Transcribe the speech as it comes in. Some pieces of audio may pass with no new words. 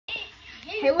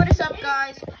Hey, what is up,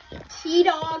 guys?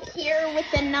 T-Dog here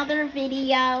with another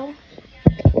video.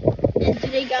 And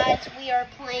today, guys, we are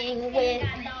playing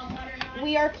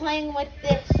with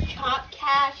this Chop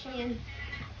Cash and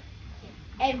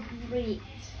every.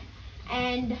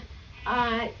 And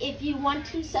if you want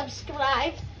to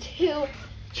subscribe to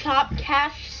Chop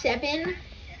Cash 7,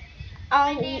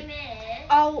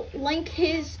 I'll link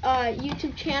his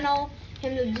YouTube channel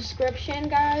in the description,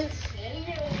 guys.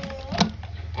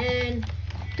 And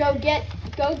go get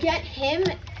him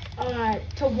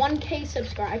to 1K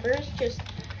subscribers.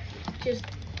 Just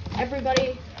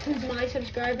everybody who's my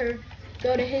subscriber,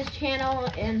 go to his channel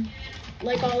and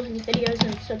like all of his videos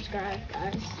and subscribe,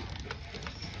 guys.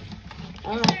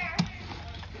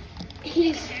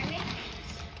 He's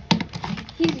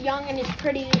young and he's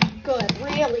pretty good,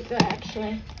 really good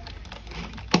actually.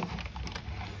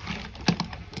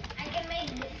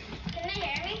 Can they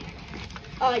hear me?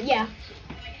 Yeah.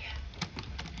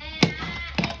 And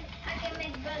I can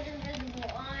make Buzz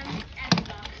invisible on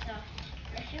Xbox, so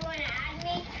if you want to add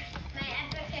me, my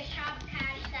epic is Chop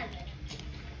Cash 7.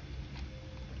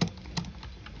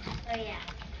 So yeah.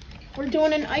 We're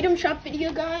doing an item shop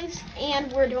video, guys,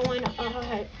 and we're doing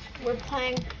we're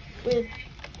playing with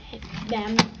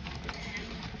them.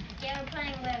 Yeah, we're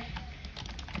playing with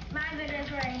my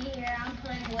videos right here. I'm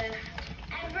playing with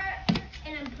Edward,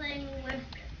 and I'm playing with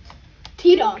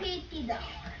T-Dog. T-Dog.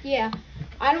 Yeah.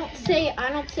 I don't say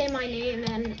my name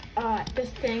in this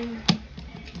thing.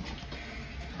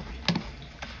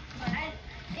 But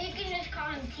you can just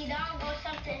call him T-Dog. Go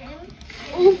up to him.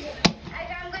 Ooh.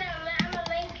 I'm gonna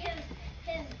link his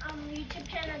YouTube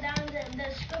channel down in the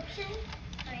description.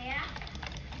 So yeah.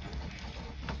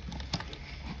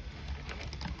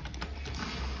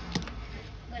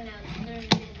 But no, there's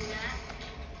that.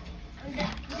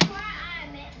 Before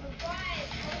I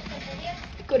post the video,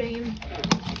 Good aim.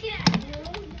 see that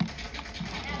bloom?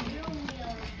 That bloom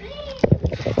wheel.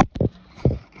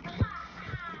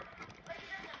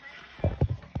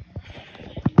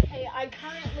 Hey, I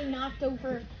currently knocked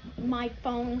over my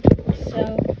phone,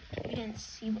 so you didn't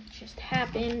see what just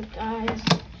happened, guys.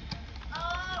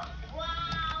 Oh, wow.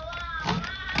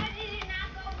 How did you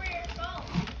knock over your phone?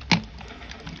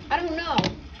 I don't know.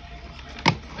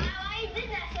 Why you did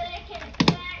that so they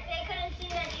couldn't see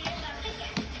that you used a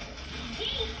pickaxe?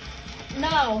 Jeez.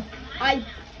 No, I did it.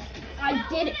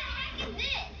 Who the heck is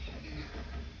this?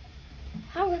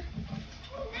 How? Who's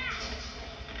that?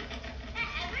 That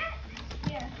Everett?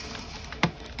 Yeah.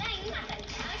 Dang, you got that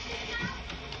galaxy now?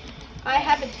 I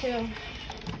have it too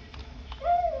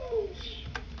Woo!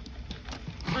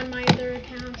 on my other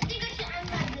account. I think I should end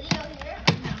my video here.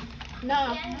 No,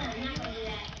 Yeah, I'm not gonna do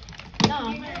that. no,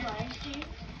 You want a live stream?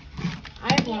 I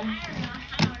have Yeah, one. I don't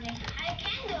know. I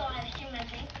can do a live stream, I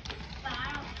think, but I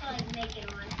don't feel like making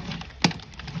one.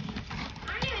 I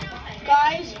don't even know if I did.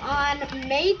 Guys, on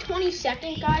May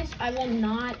 22nd, guys, I will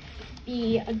not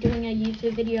be doing a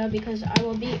YouTube video because I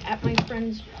will be at my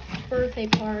friend's birthday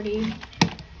party.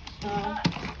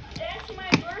 That's my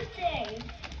birthday.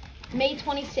 May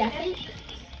 22nd?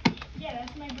 Yeah,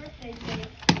 that's my birthday today.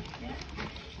 Yeah.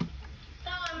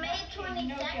 So on May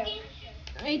 22nd,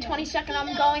 May 22nd,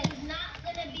 I'm going. Is not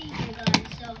gonna be here, guys.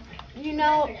 So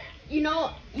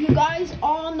You guys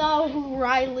all know who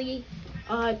Riley,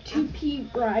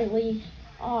 2P Riley,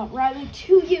 Riley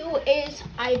 2U is.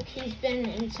 He's been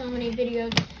in so many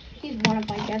videos. He's one of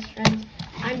my best friends.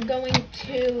 I'm going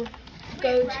to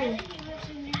go to. I just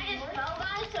know,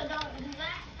 guys. So don't do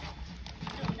that.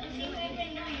 Does he live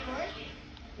in New York?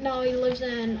 No, he lives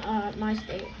in my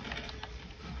state,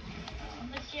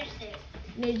 What's your state?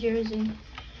 New Jersey.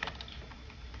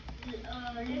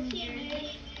 New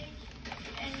Jersey.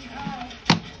 And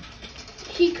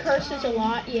He curses a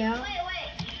lot, yeah. wait.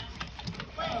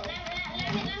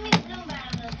 Let me zoom back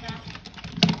on this stuff.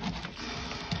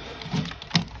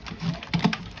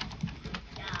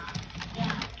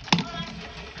 Yeah. Hold on.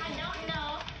 I don't know.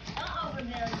 Don't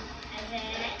overbuild.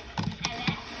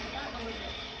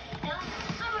 Don't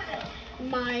overbuild.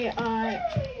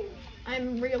 I'm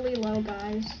really low,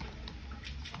 guys.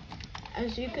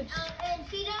 As you could. And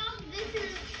T-Dog, this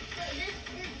is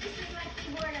my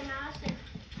keyboard and mouse. If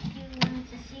you wanted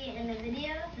to see it in the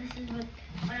video, this is what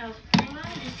I was playing on,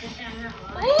 just to sound not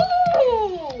loud.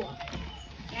 Ooh!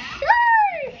 Yeah?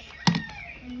 Sure!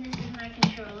 And this is my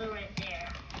controller right there.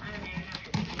 I don't even know if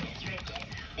you can see this right there.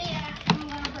 But yeah, I'm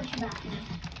gonna put you back now.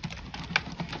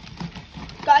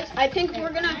 Guys, I think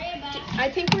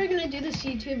we're gonna do this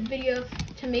YouTube video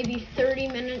to maybe 30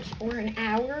 minutes or an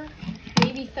hour.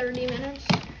 Maybe 30 minutes.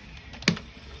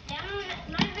 Yeah,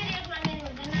 my videos,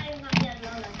 they're not even gonna be as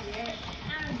long as this.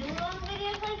 I don't do long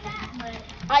videos like that, but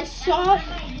I saw. I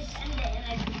might just end it in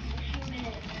like a few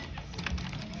minutes.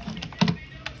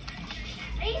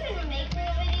 Are you gonna make me a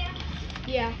video?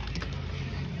 Yeah.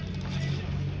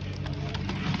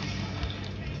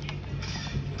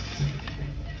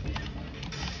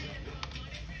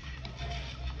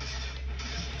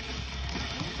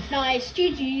 Nice,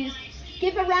 GG's.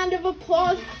 Give a round of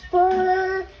applause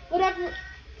for whatever.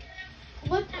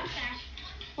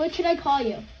 What should I call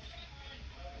you?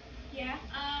 Yeah.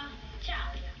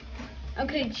 Chop.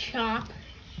 Okay, Chop.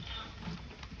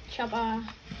 Chop.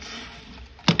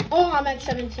 Oh, I'm at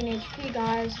 17 HP,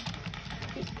 guys.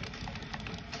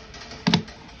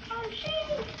 Oh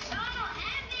shoot! Oh,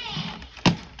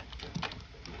 epic!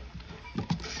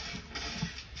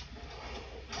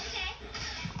 Okay.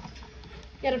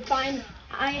 Gotta find.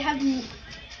 I have.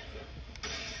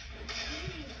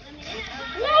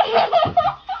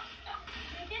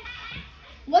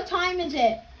 What time is it?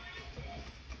 It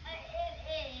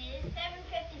is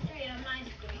 7:53 on my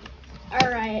screen.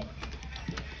 Alright.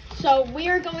 So we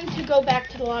are going to go back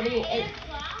to the lobby at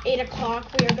 8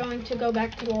 o'clock. We are going to go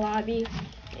back to the lobby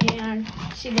and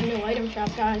see the new item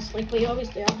shop, guys, like we always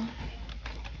do.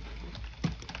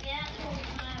 Yeah,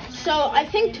 So I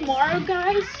think tomorrow,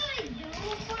 guys. I do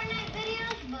Fortnite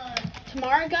videos, but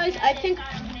Tomorrow, guys, I think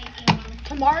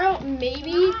tomorrow,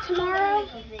 maybe tomorrow,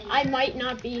 I might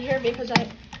not be here because I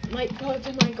might go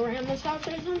to my grandma's house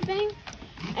or something.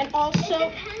 And also,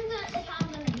 it depends on if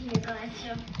I'm gonna be here, guys.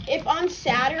 So if on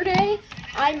Saturday,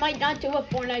 I might not do a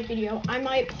Fortnite video. I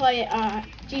might play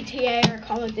GTA or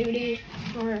Call of Duty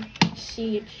or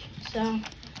Siege. So what?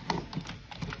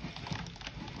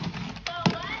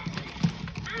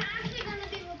 I'm actually gonna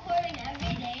be recording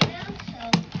every day now. So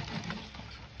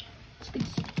it's good to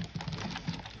see.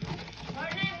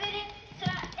 Fortnite video. So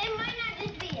it might not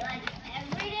just be like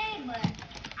every day, but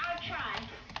I'll try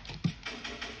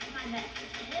my best.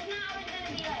 It's not always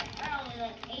gonna be like early,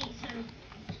 like 8 some.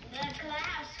 Cause I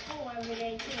have school every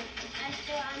day too.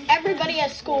 Everybody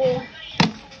has school.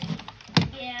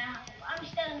 Yeah, I'm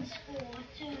still in school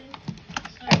too.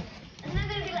 So it's not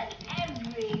gonna be like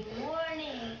every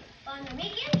morning. On the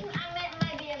weekends,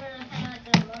 might be able to hang out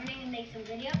in the morning and make some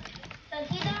videos. So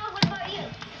Tito, what about you?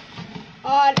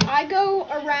 I go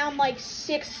around like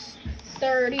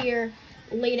 6:30 or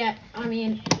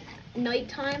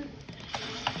nighttime.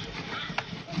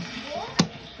 School?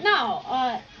 No,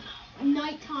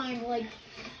 nighttime, like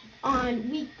on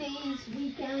weekdays,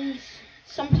 weekends,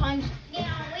 sometimes.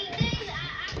 Yeah, on weekdays,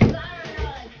 I don't know,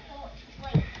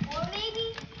 like 4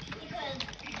 maybe, because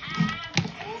I have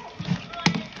school,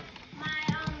 like,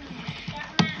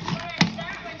 when I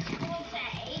start my school's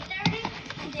at 8:30,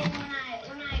 and then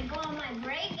when I go on my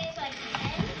break, it's like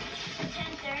 10 to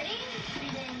 10:30, and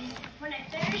then when I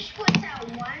finish school, it's at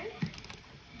 1,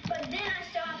 but then I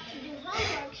still have to do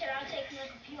homework, so that'll take me like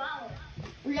a few hours.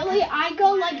 Really, I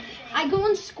go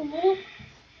in school.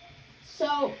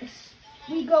 So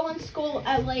we go in school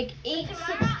at like 8:16.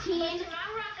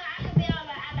 Tomorrow I could be out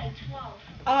at like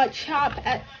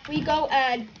 12. We go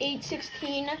at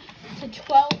 8:16 to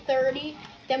 12:30.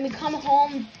 Then we come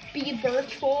home, be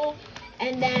virtual,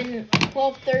 and then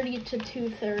 12:30 to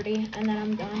 2:30, and then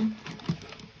I'm done.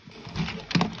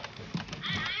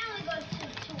 I only go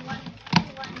to 1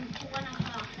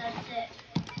 o'clock. That's it.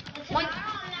 But tomorrow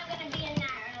I'm not gonna be in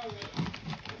that early.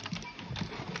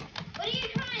 What are you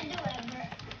trying to do,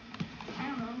 Everett? I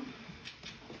don't know.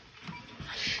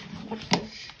 Watch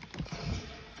this.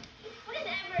 What is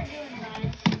Everett doing,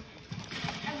 guys?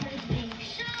 Everett is being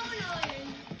so annoying.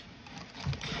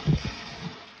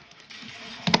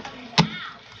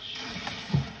 Ouch.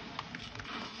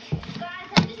 Guys,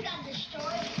 I just got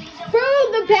destroyed. Please don't. Bro,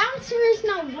 the bouncer is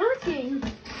not working. The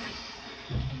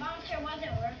bouncer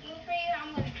wasn't working for you. I'm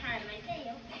gonna try it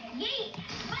myself. Yay!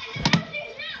 But the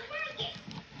bouncer's not working.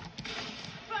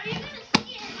 Bro, you're gonna see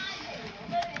it in my video.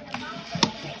 Literally, the bouncer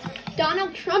wasn't working.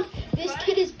 Donald Trump, this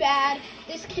kid is bad.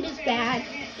 This kid is bad.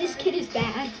 This kid is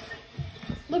bad.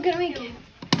 Look at me.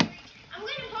 I'm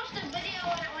gonna post a video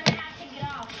when I have to get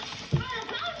off. Oh, the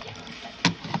bouncer!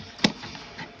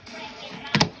 Freaking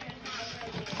bouncer is not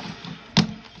working.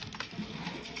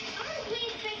 Someone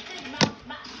please fix this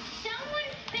bouncer.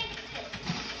 Someone fix it.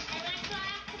 And that's why I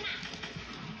have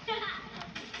to knock.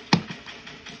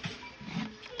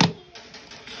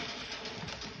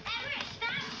 Everett,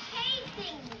 stop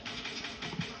chasing me.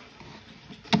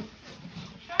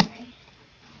 Sorry.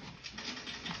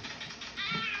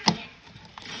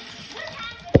 What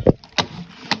happened?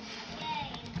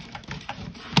 Yay.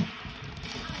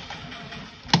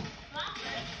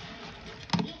 Floppers.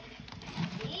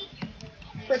 Eat.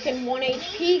 Freaking 1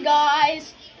 HP,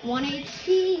 guys. 1 HP.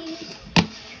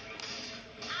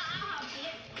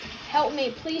 Help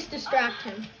me. Please distract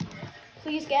him.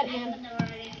 Please get him.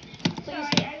 Please. Sorry,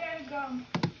 I gotta go.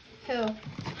 Who?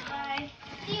 Bye.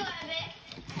 See you, Abbott.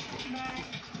 Bye.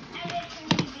 Abbott's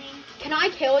leaving. Can I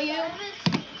kill you?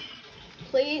 Abbott's...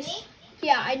 Please? Me?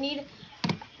 Yeah, I need...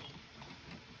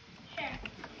 Sure.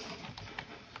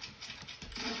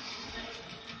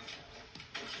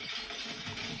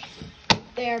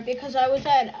 There, because I was...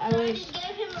 I already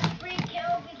gave him a free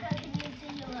kill because he used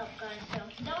a heal up gun, so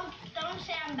don't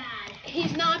say I'm bad.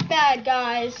 He's not bad,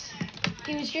 guys.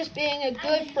 He was just being a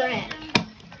good friend.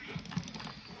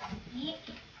 Yeah.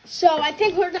 So, I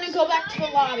think we're gonna go back to the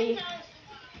lobby.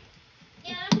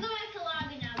 Yeah, let's go back to the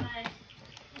lobby now, guys.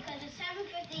 Because it's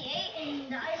 7:58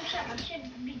 and the item shop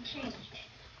should be changed.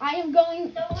 I am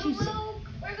going So to...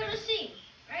 we're gonna see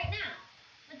right now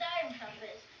what the item shop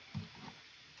is.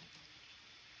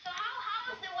 So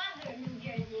how is the weather in New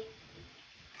Jersey?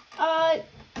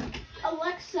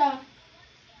 Alexa,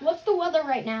 what's the weather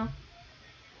right now?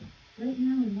 Right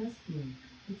now in Westfield,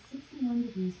 it's 61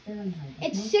 degrees Fahrenheit.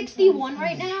 It's 61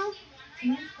 right now?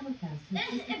 Tonight's forecast is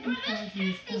There's 53 clouds in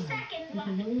the 50 sky, seconds with a left.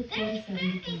 low of There's 47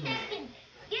 50 degrees. seconds.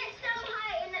 Get some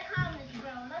height in the comments,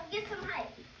 bro. Let's get some height.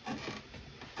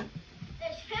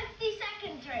 There's 50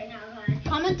 seconds right now, guys.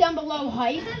 Comment down below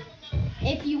hype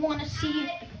if you want to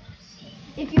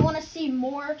see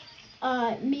more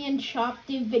me and Chop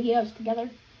do videos together.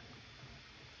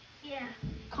 Yeah.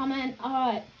 Comment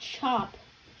Chop.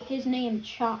 His name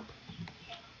Chop.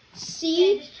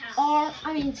 C-H.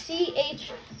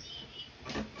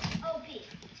 OP.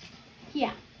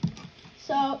 Yeah.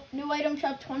 So new item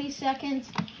shop 20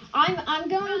 seconds. I'm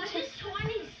going No, to just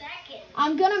 20 seconds.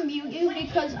 I'm gonna mute you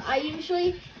because I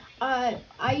usually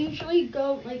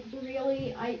go like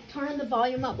really, I turn the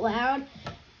volume up loud.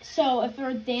 So if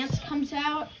a dance comes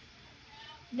out,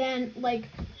 then like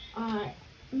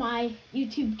my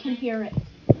YouTube can hear it.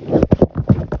 Okay,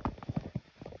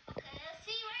 let's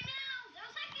see right now. 0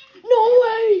 seconds. No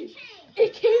way! Change.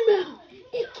 It came out!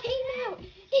 It came out!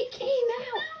 It came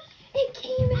out! It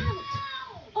came out!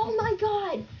 Oh my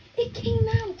god! It came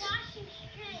out! Washing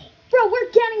straight. Bro,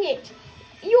 we're getting it!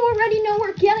 You already know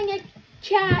we're getting it,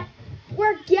 chat!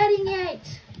 We're getting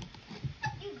it!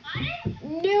 You got it?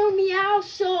 New Meow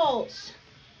Souls!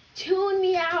 Tune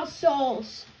Meow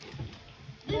Souls!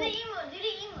 Do the emo.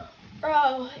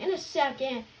 Bro, in a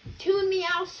second. Tune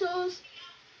Meow Souls.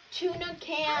 Tuna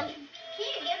can. Can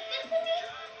you gift this to me?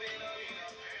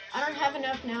 I don't have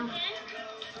enough now.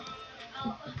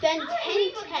 Oh. Then How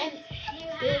many 10 emo gifts do you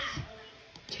this have?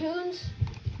 tunes.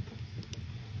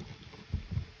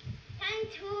 10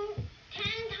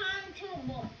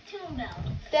 tune bells.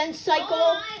 Then cycle,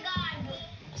 Oh my god.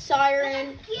 siren.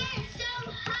 Let's get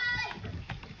some hype.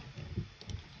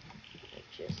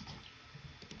 Just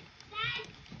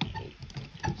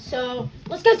That so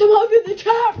let's get some love in the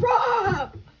chat, bro.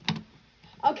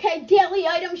 Okay, daily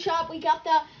item shop. We got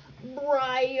the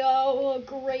Brio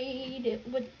grade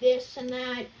with this and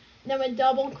that. Then we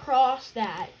double cross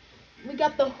that. We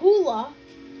got the hula,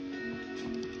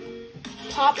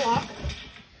 pop lock,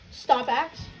 stop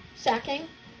axe, sacking.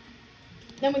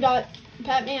 Then we got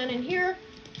Batman in here.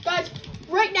 Guys,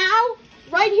 right now,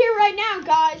 right here, right now,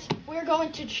 guys, we're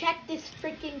going to check this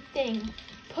freaking thing.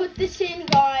 Put this in,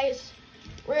 guys.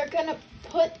 We're gonna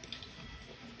put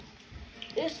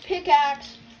this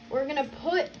pickaxe. We're gonna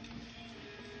put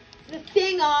the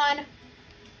thing on.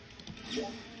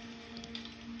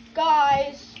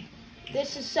 Guys,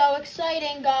 this is so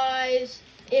exciting, guys.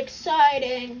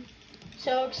 Exciting.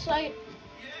 So exciting.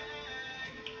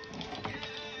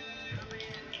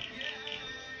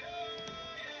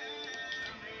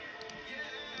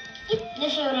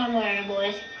 This is what I'm wearing,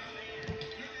 boys.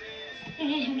 You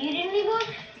just muted me, boys,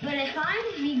 but it's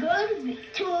fine. Be good.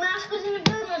 2 mascots in the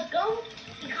booth. Let's go.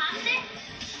 You caught it.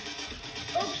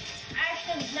 Oops, I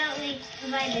accidentally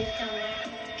invited someone.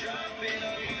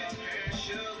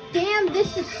 Damn,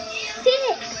 this is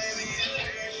sick.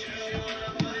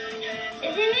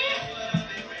 Isn't it?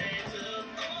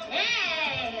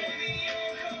 Hey.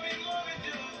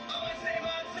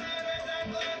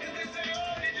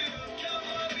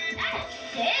 That's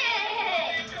sick.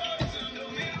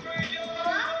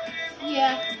 Hello?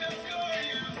 Yeah.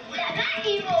 Yeah, that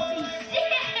emo be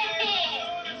sick.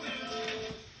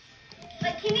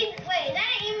 But can you wait?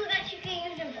 That emo that you can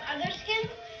use in other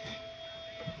skins?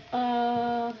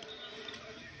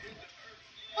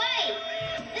 Wait,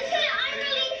 this is an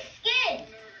unreleased skin.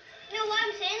 You know why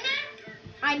I'm saying that?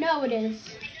 I know it is.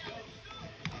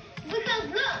 Because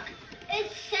look,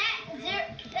 it's set zero.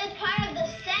 It's part of the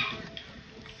set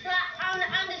on the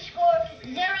underscore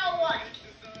 01.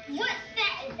 What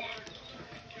set is that?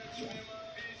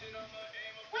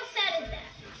 What set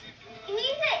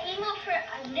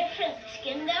different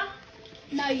skin though?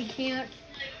 No, you can't.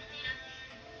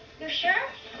 You sure?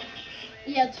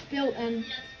 Yeah, it's built in.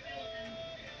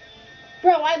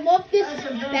 Bro, I love this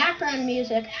background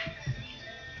music.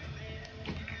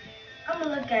 I'm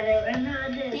gonna look at it right now.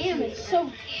 Damn, it's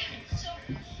so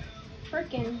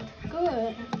freaking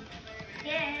good.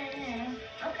 Yeah.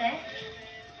 Okay.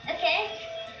 Okay.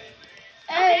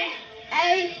 Hey,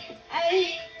 hey.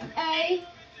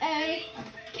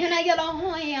 Can I get a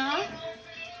hoya?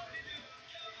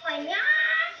 Oh, yeah.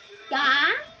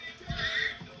 Yeah.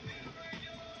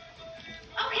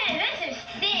 Okay, this is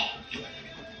sick.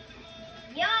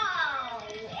 Yo,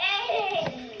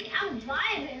 hey, I'm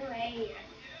vibing right here.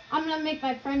 I'm gonna make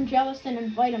my friend jealous and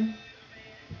invite him.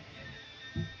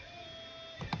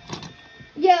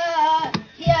 Yeah.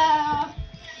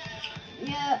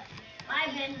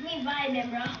 Vibing, we vibing,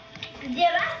 bro.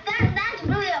 Yeah, that's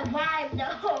really a vibe,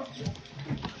 though.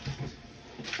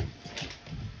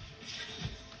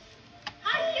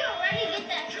 How did you already get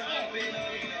that skin?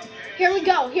 Here we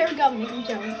go, make him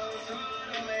jealous.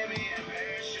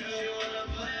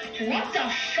 What the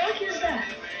fuck is that?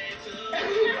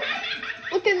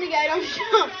 Look in the item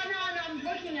shop. No, I'm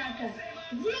looking at them.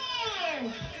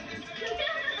 Yeah!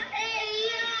 Hey,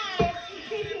 yo!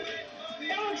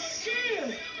 No, it's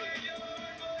serious.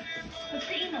 What's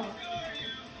the email?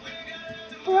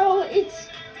 Bro, it's...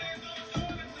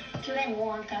 Do they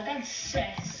want that? That's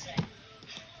sick.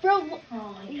 Bro, Oh my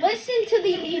God. listen to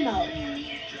the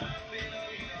emote.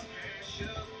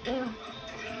 Ugh.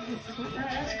 Oh,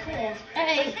 that's cool. Hey, I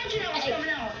told you that was coming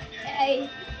out. hey.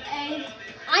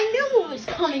 I knew it was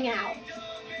coming out.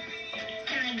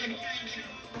 Can I get it?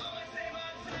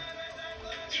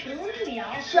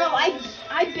 Bro,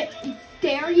 I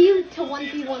dare you to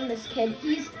 1v1 this kid.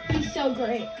 He's so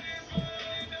great.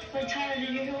 Wait, Tyler, did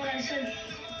you hear what I said?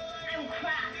 I'm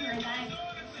cracked, my guy.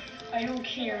 I don't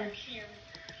care.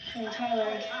 Hey,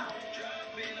 Tyler,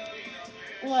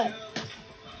 What?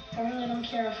 I really don't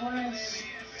care if it's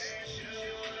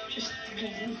just a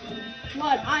game.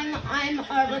 What? I'm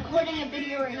recording a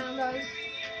video right now, guys.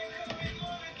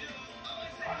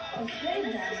 Okay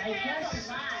then,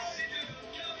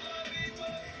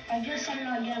 I guess I'm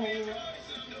not getting it.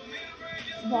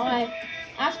 Why?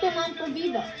 Ask him on for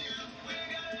V-Bucks.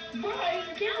 Bro, are you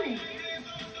getting it?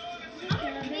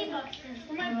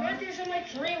 Well, my birthday's in like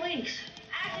 3 weeks.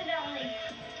 Accidentally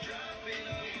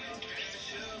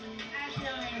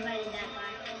invited that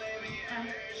guy.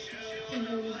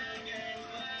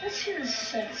 That shit is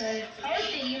sick, right? I like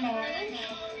the emo.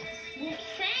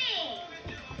 Same.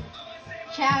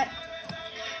 Chat,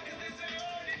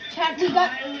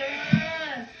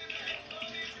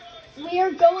 we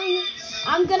are going,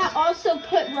 I'm gonna also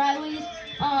put Riley's,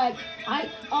 I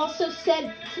also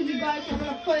said to you guys I'm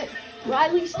gonna put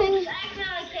Riley's thing. I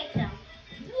accidentally kicked them.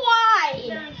 Why? I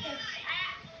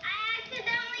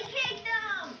accidentally kicked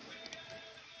them.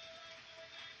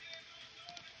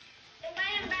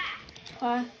 Invite him back.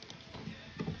 Why?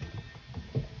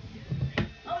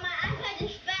 Oh, my iPad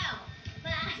just fell.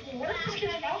 What is this kid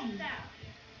from?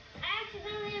 I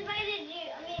accidentally invited you.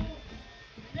 I mean,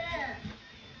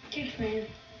 kicked me.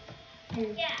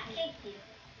 Yeah, kicked you.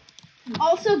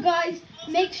 Also, guys,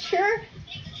 make sure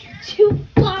to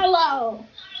follow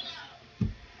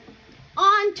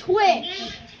on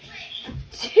Twitch.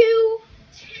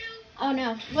 Oh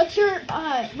no, what's your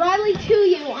Riley to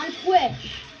you on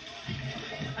Twitch?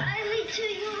 Riley to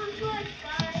you on Twitch,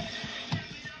 guys.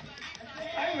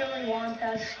 I really want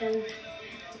that skin.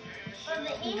 But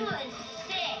the emo is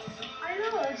sick. I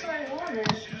know, that's what I wanted.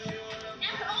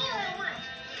 That's all I want.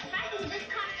 If I can just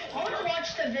copy. I want to watch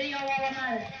the video while I'm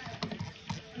at it.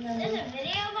 There's a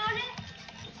video about it?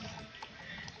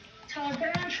 Tyler, put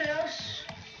it on Trails.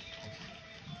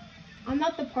 I'm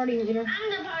not the party leader. I'm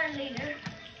the party leader.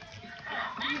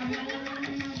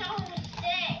 That's so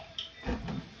sick.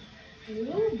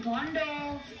 Ooh,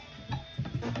 bundle.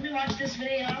 Let me watch this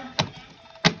video.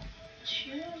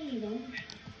 Cheerleader.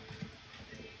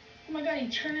 Oh my god, he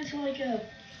turned into like a...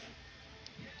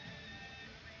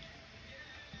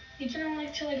 He turned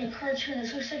into like a cartoon.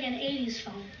 This looks like an 80s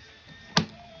film. Oh,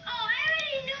 I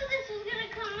already knew this was gonna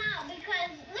come out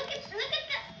because look at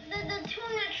the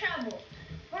tuna trouble.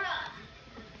 Bruh.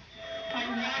 I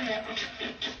want it.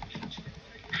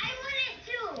 I want it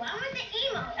too. I want the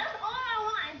emo. That's all I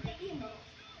want is the emo.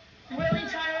 Really,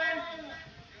 Tyler?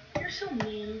 You're so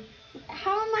mean.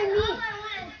 How am I All mean?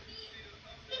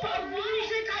 I want is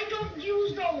music. I don't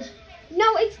use those.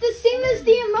 No, it's the same as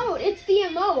the emote. It's the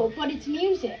emote, but it's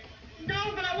music.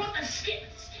 No, but I want the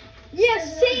skins. Yeah,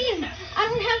 same. I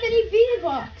don't have any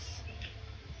V-Bucks.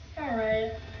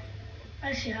 Alright.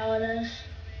 I see how it is.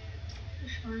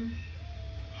 fine.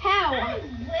 How? I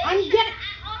I'm wish getting,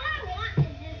 all I want is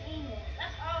this email.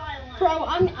 That's all I want.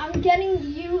 bro. I'm getting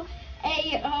you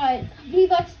a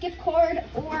V-Bucks gift card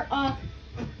or a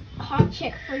hot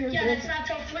chick for your Yeah, it's birthday. not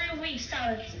till 3 weeks,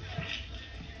 Tyler.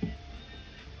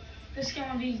 This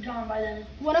game will be gone by then.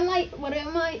 What am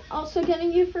I also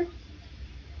getting you for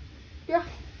your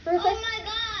birthday? Oh my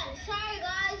god, sorry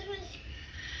guys.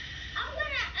 I'm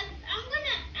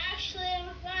gonna actually,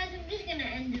 guys, I'm just gonna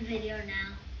end the video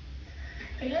now.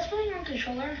 Are you guys playing on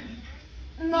controller?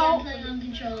 Yeah, I'm No, playing on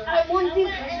controller. I want I'm to-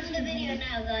 gonna end the video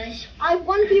now, guys. I 1v1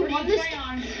 What do you this play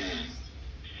on?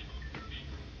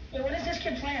 Yeah, what does this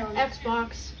kid play on?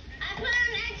 Xbox. I play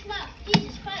on Xbox.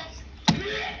 Jesus Christ.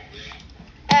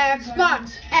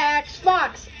 Xbox.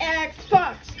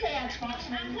 Okay, Xbox,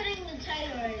 man. I'm putting the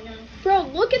title right now. Bro,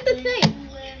 look at the thing.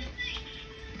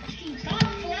 Stop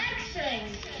flexing.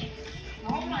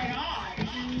 Oh my god.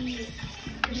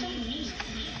 You're so easy.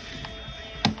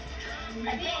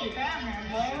 I think you're Batman,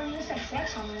 bro. You just have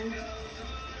flex on me.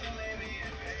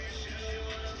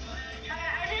 I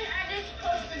just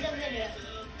posted the video.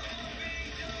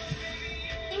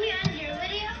 Can you end your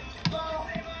video? Well,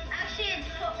 actually, it's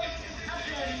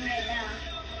uploading right now.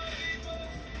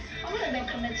 I'm gonna go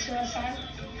commit suicide.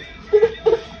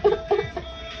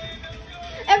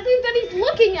 Everybody's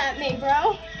looking at me,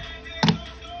 bro.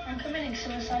 I'm committing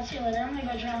suicide. See you later. I'm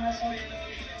gonna go drown myself.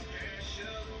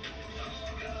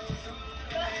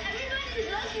 But everybody's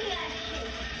looking at you.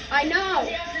 I know.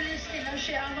 See, after this thing, no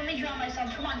shit. Let me drown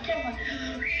myself. Come on, kill me.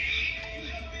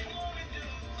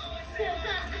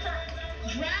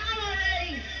 Drown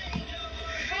already.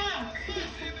 Fuck.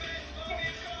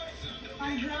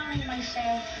 I'm drowning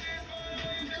myself.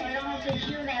 So I don't have to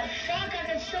hear that. Fuck, I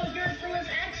can still hear it through his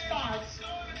Xbox.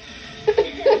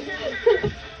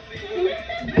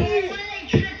 Really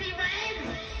trippy, man.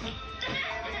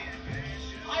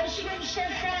 I was swim so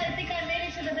far, I think I made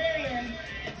it to the very end.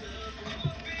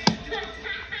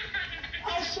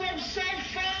 I swam so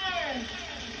far.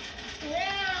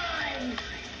 Why?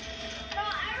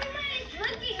 Oh, everybody's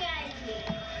looking at you.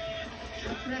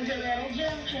 There's a little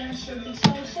gym, sleeping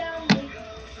so soundly.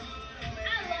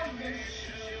 I love this.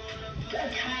 A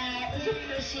cat is a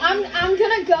pussy. I'm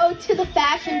gonna go to the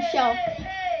fashion show,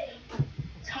 Hey.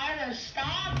 Tyler,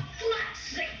 stop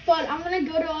flexing. but I'm gonna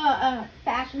go to a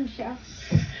fashion show.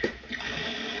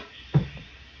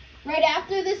 Right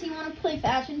after this, you want to play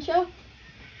fashion show?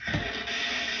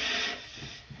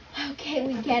 Okay,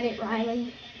 we get it,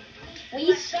 Riley.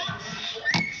 We Stop.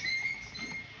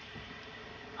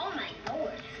 Oh my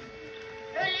lord.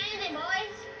 We're landing,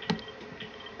 boys.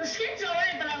 The skin's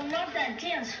alright, but I love that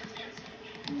dance.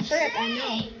 Frick, I know. I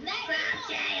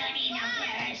need no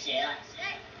parachute.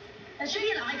 That should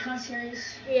be an icon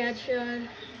series. Yeah, it should.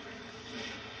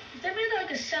 If they made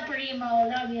like a separate emo,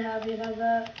 I'd be happy about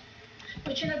that.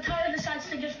 But you know, Tyler decides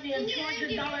to give me a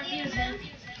 $200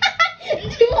 music.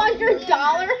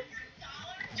 $200?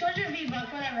 200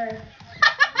 V-Bucks, whatever.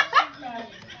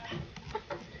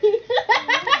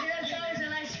 Tyler's a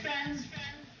nice friend.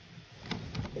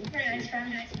 Very nice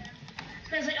friend.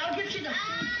 He's like, I'll give you the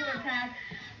food court pack.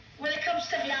 When it comes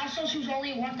to Yassos, who's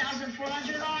only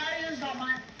 $1,400, I use all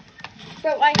mine.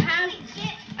 Bro, I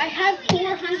have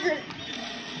 400.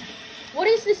 What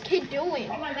is this kid doing?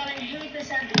 Oh my god, I hate this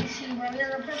NPC, bro.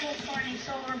 There's a purple farting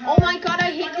silver. Oh my god,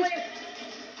 I hate this.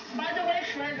 By the way,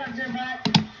 flare guns are bad.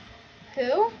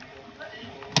 Who?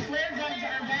 Flare guns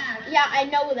are bad. Yeah, I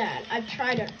know that. I've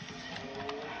tried it.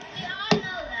 We all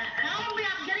know that. How are we?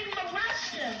 I'm getting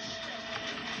molested.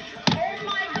 Oh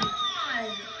my god.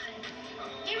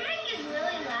 Your mic is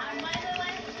really loud, by the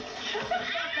way. Shut the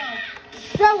fuck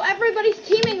up. Bro, everybody's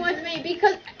teaming with me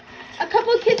because a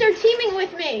couple of kids are teaming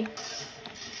with me.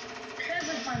 Because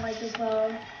if my mic is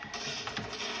loud,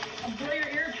 I'll blow your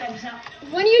eardrums out.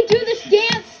 When you do this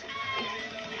dance,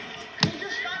 You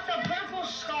just got the purple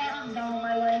scar. I'm done with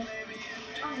my life.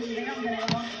 I'm leaving. I'm gonna go.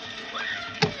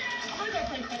 I'm gonna go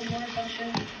play Cold War or some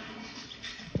shit.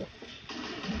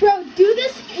 bro, do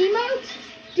this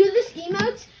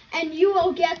emote, and you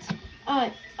will get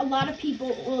a lot of people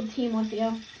will team with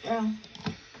you, bro.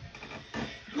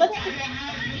 Let's. Go back to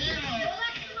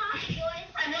Moss, boys.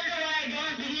 I wonder why I don't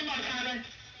have the emo, Tyler.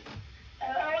 I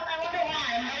wonder why.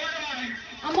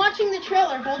 I'm watching the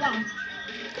trailer. Hold on,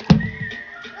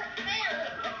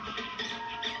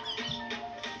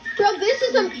 bro. This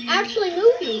is a actually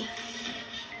movie.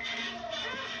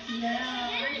 Yeah.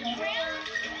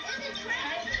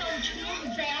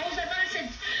 Tattooed balls. I thought I said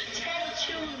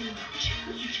tattooed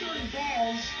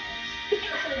balls. It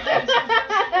looks like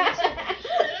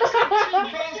two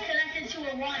balls connected to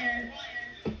a wire.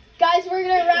 guys, we're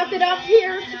gonna wrap it up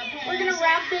here. We're gonna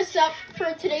wrap this up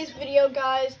for today's video,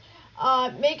 guys.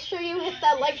 Make sure you hit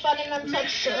that like button and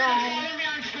subscribe.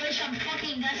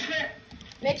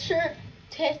 Make sure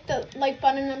to hit the like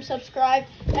button and subscribe.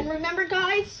 And remember,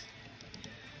 guys,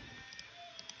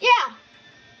 yeah,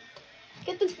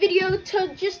 get this video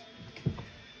to just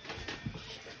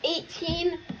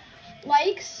 18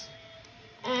 likes,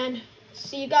 and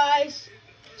see you guys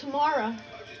tomorrow.